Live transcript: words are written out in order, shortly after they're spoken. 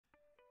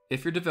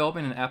If you're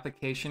developing an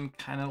application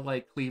kind of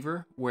like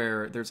Cleavr,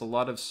 where there's a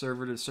lot of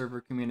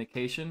server-to-server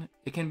communication,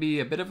 it can be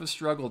a bit of a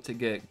struggle to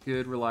get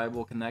good,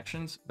 reliable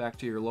connections back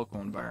to your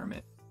local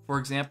environment. For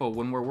example,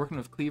 when we're working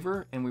with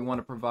Cleavr and we want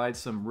to provide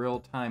some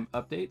real-time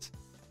updates,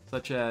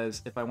 such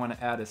as if I want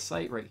to add a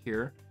site right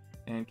here,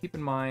 and keep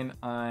in mind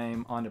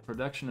I'm on a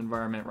production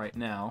environment right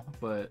now,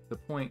 but the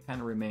point kind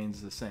of remains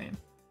the same.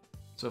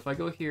 So if I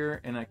go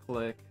here and I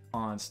click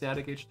on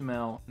static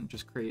HTML and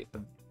just create a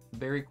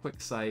very quick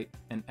site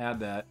and add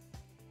that,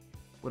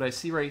 what I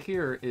see right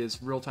here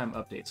is real-time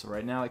updates. So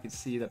right now I can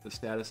see that the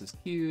status is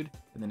queued,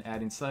 and then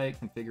adding site,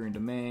 configuring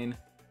domain,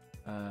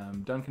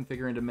 done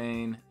configuring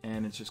domain,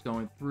 and it's just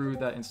going through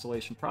that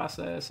installation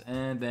process,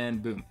 and then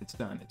boom, it's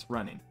done, it's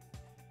running.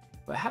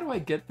 But how do I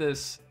get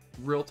this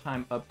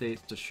real-time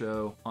updates to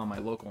show on my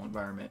local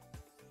environment?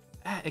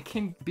 It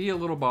can be a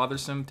little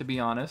bothersome, to be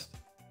honest.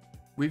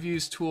 We've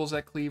used tools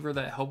at Cleavr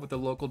that help with the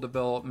local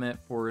development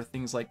for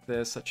things like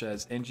this, such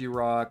as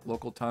NGROK,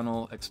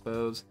 Localtunnel,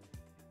 Expose.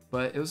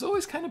 But it was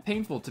always kind of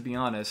painful, to be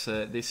honest.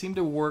 They seem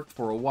to work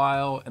for a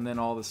while, and then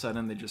all of a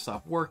sudden they just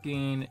stop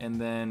working, and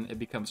then it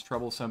becomes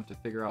troublesome to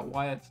figure out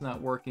why it's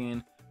not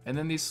working. And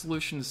then these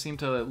solutions seem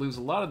to lose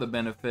a lot of the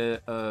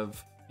benefit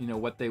of, you know,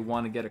 what they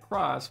want to get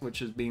across,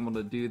 which is being able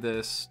to do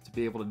this, to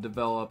be able to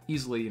develop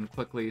easily and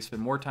quickly,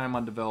 spend more time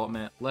on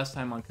development, less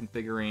time on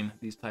configuring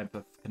these type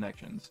of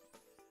connections.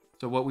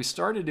 So what we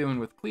started doing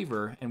with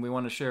Cleavr, and we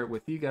want to share it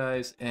with you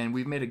guys, and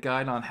we've made a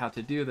guide on how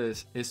to do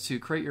this, is to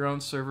create your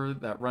own server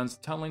that runs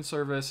the tunneling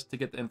service to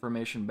get the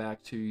information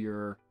back to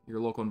your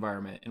local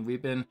environment. And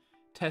we've been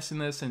testing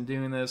this and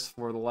doing this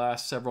for the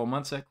last several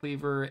months at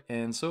Cleavr,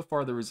 and so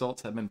far the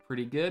results have been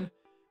pretty good.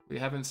 We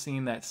haven't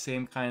seen that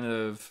same kind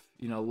of,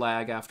 you know,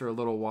 lag after a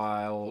little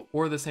while,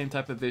 or the same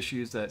type of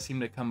issues that seem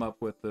to come up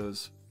with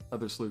those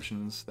other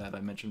solutions that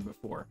I mentioned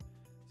before.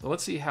 So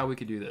let's see how we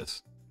could do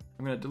this.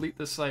 I'm going to delete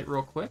this site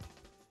real quick,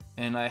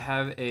 and I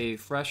have a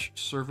fresh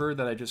server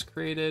that I just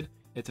created.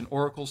 It's an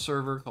Oracle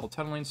server called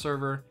Tunneling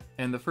Server,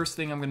 and the first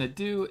thing I'm going to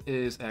do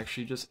is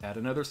actually just add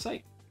another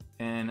site.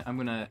 And I'm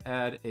going to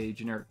add a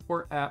generic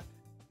port app,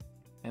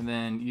 and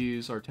then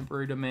use our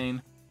temporary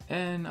domain,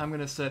 and I'm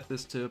going to set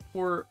this to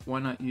port. Why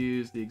not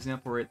use the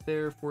example right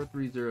there,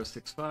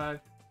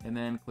 43065, and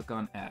then click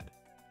on add.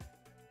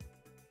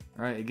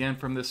 All right, again,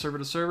 from this server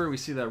to server, we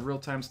see that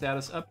real-time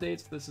status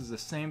updates. This is the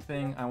same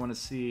thing I want to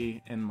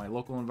see in my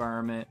local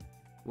environment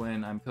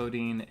when I'm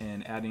coding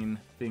and adding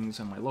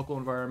things in my local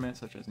environment,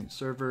 such as new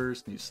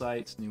servers, new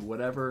sites, new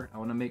whatever. I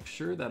want to make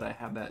sure that I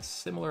have that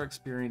similar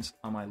experience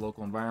on my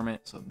local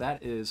environment. So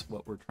that is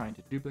what we're trying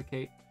to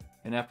duplicate.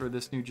 And after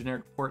this new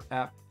generic port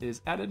app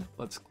is added,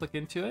 let's click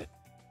into it.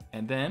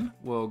 And then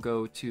we'll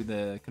go to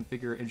the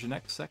configure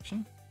nginx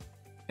section.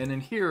 And in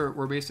here,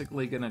 we're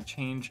basically going to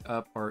change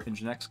up our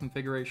nginx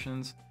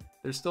configurations.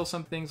 There's still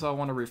some things I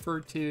want to refer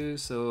to,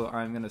 so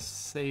I'm going to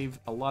save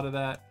a lot of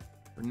that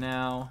for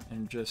now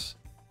and just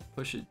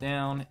push it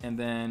down and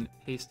then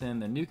paste in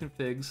the new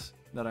configs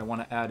that I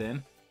want to add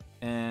in.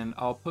 And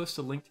I'll post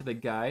a link to the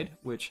guide,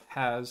 which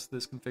has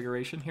this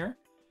configuration here.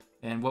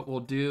 And what we'll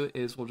do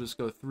is we'll just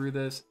go through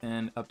this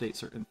and update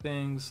certain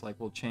things, like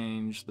we'll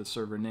change the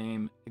server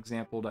name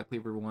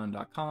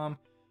example.cleavr1.com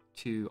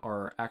to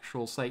our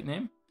actual site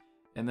name.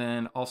 And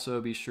then also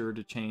be sure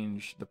to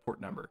change the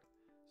port number.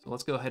 So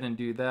let's go ahead and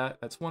do that.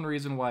 That's one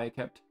reason why I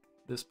kept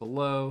this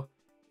below,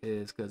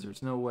 is because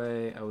there's no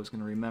way I was going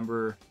to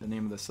remember the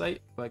name of the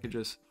site. But I could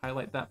just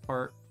highlight that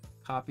part,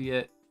 copy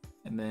it,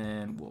 and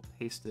then we'll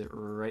paste it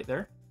right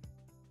there.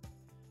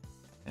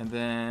 And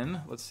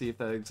then let's see if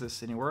that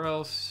exists anywhere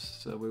else.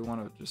 So we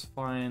want to just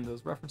find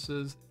those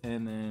references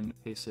and then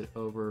paste it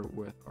over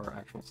with our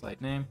actual site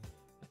name.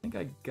 I think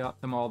I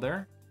got them all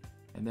there.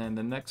 And then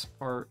the next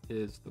part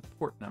is the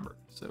port number.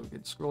 So we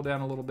can scroll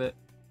down a little bit.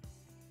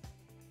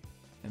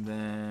 And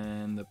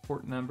then the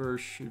port number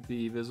should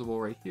be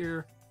visible right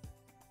here.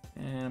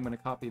 And I'm going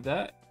to copy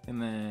that. And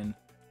then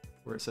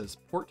where it says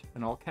port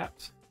in all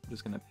caps, I'm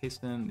just going to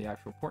paste in the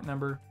actual port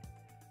number.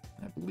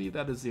 And I believe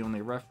that is the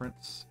only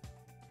reference.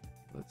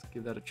 Let's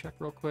give that a check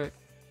real quick.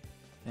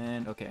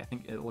 And okay, I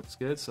think it looks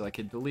good. So I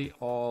can delete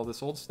all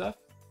this old stuff.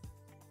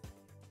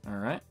 All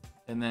right.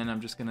 And then I'm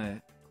just going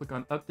to click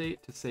on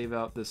update to save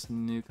out this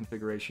new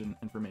configuration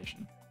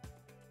information.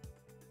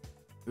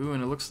 Ooh,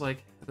 and it looks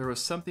like there was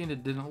something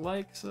it didn't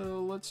like,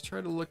 so let's try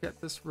to look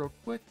at this real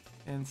quick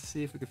and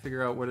see if we can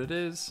figure out what it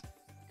is.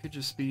 Could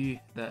just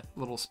be that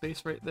little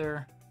space right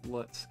there.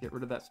 Let's get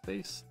rid of that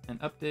space and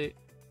update.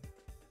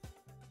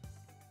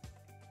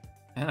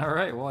 And all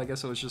right, well, I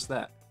guess it was just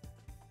that.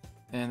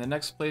 And the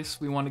next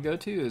place we want to go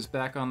to is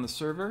back on the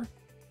server.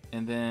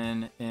 And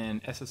then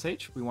in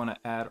SSH, we want to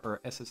add our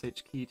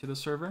SSH key to the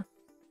server.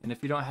 And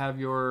if you don't have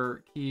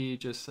your key,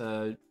 just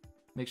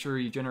make sure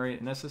you generate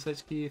an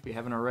SSH key if you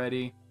haven't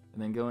already,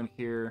 and then go in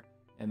here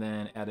and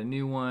then add a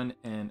new one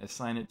and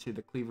assign it to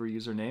the Cleavr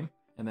username,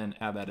 and then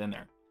add that in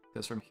there.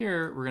 Because from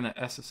here, we're going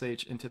to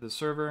SSH into the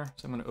server.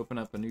 So I'm going to open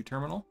up a new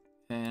terminal,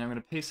 and I'm going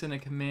to paste in a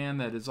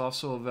command that is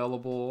also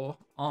available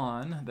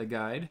on the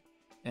guide.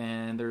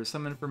 And there's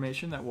some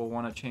information that we'll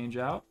want to change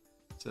out.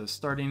 So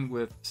starting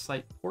with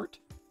site port,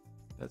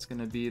 that's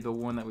going to be the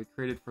one that we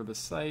created for the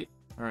site.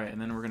 All right, and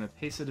then we're going to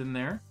paste it in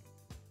there.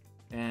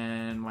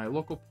 And my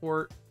local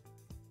port,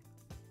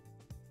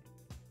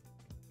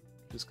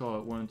 just call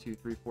it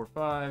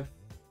 12345.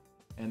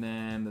 And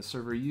then the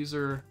server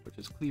user, which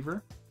is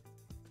Cleavr.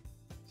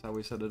 That's how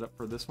we set it up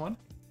for this one.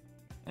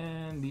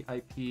 And the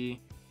IP,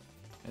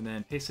 and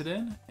then paste it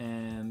in,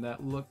 and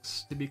that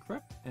looks to be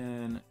correct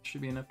and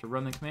should be enough to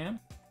run the command.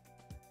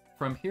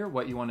 From here,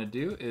 what you want to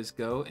do is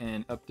go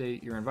and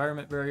update your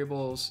environment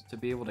variables to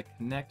be able to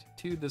connect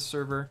to the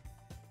server.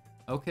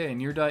 Okay, in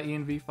your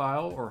 .env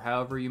file, or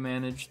however you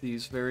manage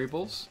these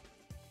variables,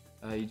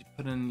 you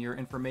put in your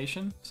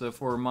information. So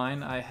for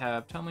mine, I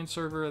have tunneling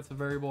server, that's the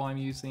variable I'm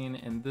using,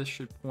 and this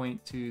should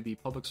point to the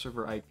public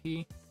server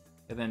IP.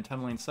 And then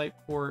tunneling site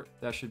port,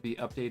 that should be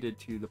updated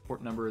to the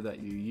port number that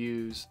you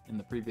use in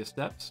the previous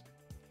steps.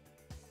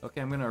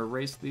 Okay, I'm going to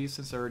erase these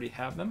since I already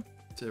have them.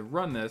 To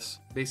run this,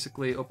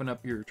 basically open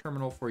up your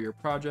terminal for your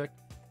project,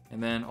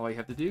 and then all you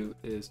have to do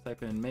is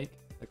type in make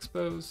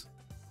expose,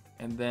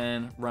 and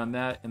then run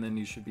that, and then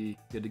you should be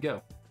good to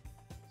go.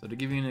 So to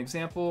give you an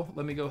example,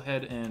 let me go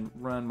ahead and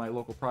run my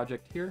local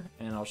project here,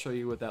 and I'll show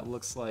you what that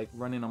looks like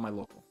running on my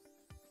local.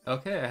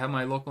 Okay, I have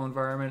my local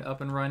environment up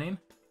and running.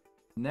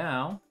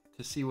 Now,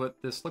 to see what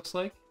this looks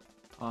like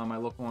on my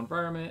local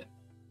environment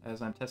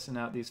as I'm testing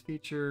out these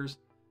features,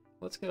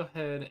 let's go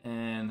ahead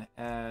and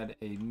add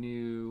a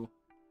new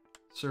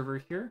server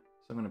here.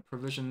 So I'm going to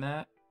provision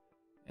that,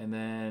 and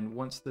then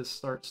once this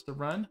starts to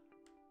run,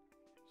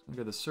 just going to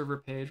go to the server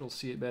page, we'll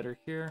see it better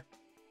here.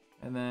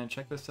 And then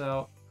check this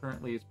out,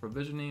 currently it's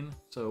provisioning.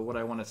 So what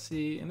I want to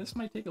see, and this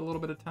might take a little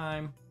bit of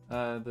time,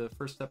 the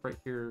first step right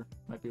here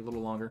might be a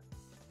little longer,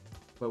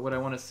 but what I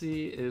want to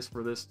see is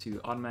for this to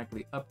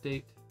automatically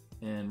update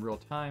in real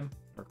time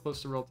or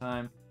close to real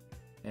time,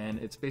 and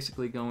it's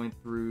basically going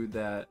through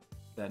that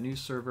new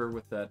server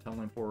with that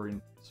tunneling forwarding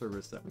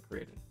service that we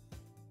created.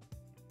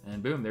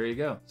 And boom, there you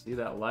go. See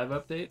that live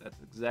update? That's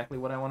exactly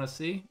what I want to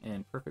see,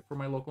 and perfect for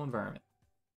my local environment.